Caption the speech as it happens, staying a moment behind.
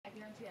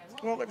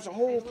Well, it was a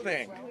whole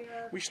thing.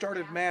 We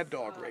started Mad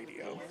Dog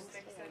Radio,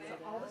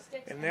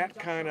 and that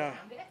kind of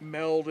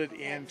melded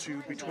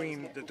into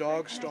between the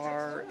Dog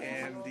Star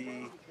and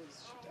the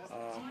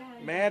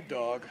Mad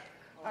Dog.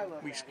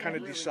 We kind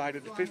of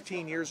decided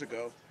 15 years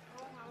ago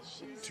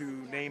to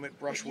name it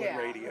Brushwood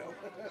Radio,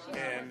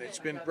 and it's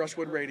been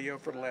Brushwood Radio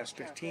for the last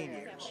 15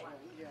 years.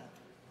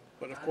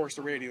 But of course,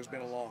 the radio's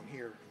been along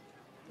here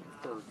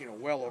for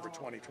well over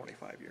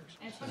 20-25 years.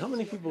 And how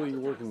many people are you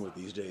working with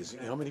these days?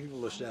 How many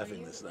people are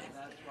staffing this thing?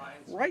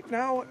 Right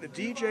now, the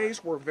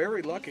DJs, we're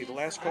very lucky. The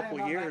last couple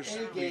of years,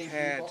 we've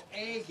had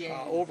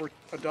over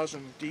a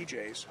dozen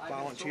DJs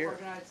volunteer.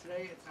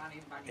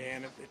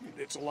 And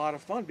it's a lot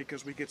of fun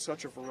because we get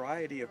such a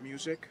variety of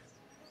music,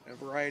 a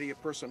variety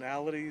of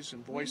personalities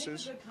and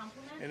voices,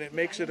 and it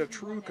makes it a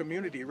true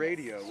community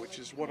radio, which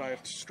is what I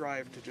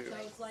strive to do.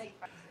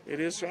 It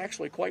is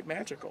actually quite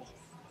magical.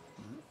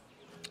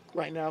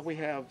 Right now we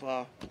have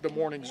the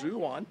Morning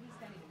Zoo on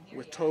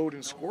with Toad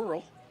and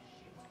Squirrel,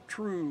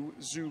 true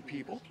zoo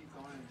people.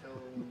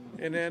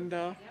 And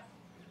then,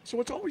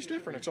 so it's always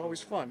different, it's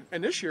always fun.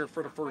 And this year,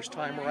 for the first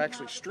time, we're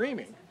actually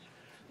streaming,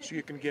 so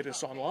you can get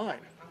us online.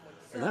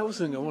 And that was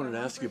something I wanted to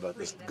ask you about,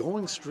 this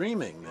going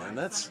streaming, man.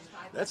 That's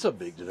a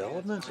big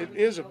development. It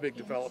is a big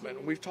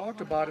development. We've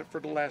talked about it for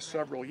the last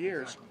several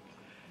years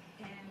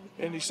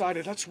and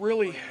decided let's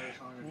really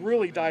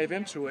dive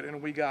into it.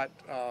 And we got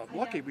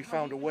lucky. We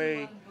found a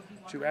way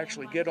to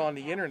actually get on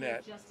the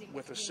internet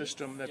with a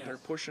system that they're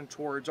pushing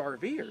towards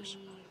RVers.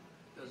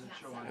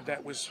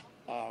 That was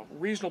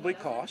reasonably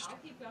cost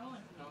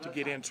to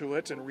get into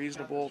it and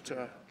reasonable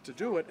to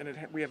do it. And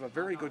we have a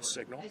very good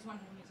signal.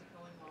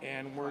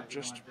 And we're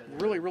just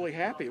really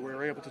happy. We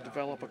were able to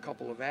develop a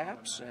couple of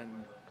apps,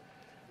 and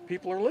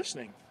people are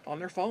listening on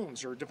their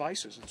phones or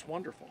devices. It's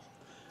wonderful.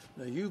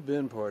 Now, you've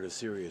been part of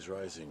Sirius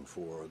Rising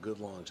for a good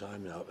long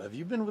time now. Have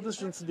you been with us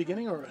since the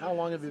beginning, or how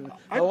long have you been?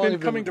 I've been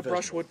coming to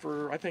Brushwood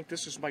for, I think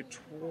this is my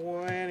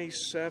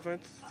 27th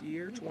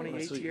year,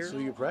 28th year. So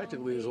you're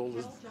practically as old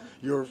as,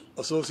 your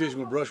association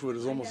with Brushwood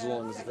is almost as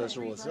long as the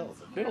festival itself.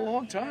 Been a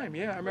long time,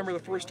 yeah. I remember the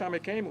first time I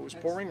came, it was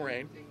pouring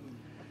rain,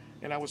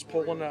 and I was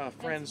pulling a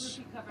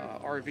friend's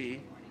RV,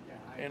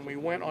 and we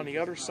went on the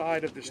other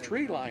side of this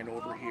tree line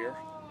over here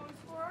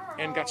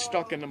and got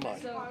stuck in the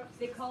mud.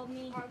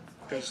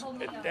 Because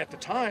at the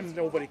time,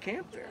 nobody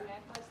camped there.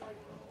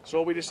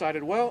 So we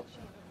decided, well,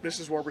 this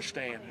is where we're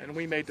staying, and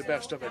we made the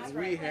best of it.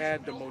 We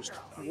had the most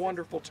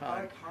wonderful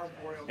time,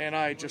 and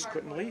I just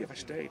couldn't leave. I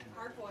stayed.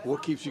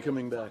 What keeps you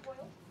coming back?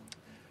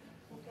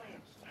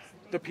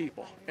 The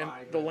people. And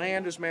the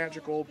land is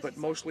magical, but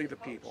mostly the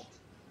people.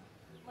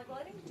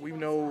 We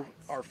know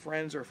our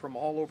friends are from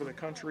all over the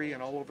country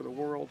and all over the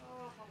world,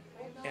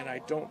 and I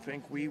don't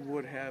think we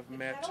would have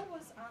met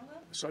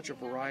such a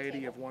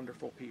variety of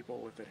wonderful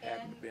people if it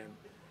hadn't been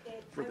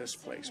for this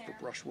place, for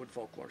Brushwood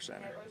Folklore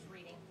Center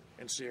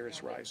and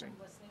Sirius Rising.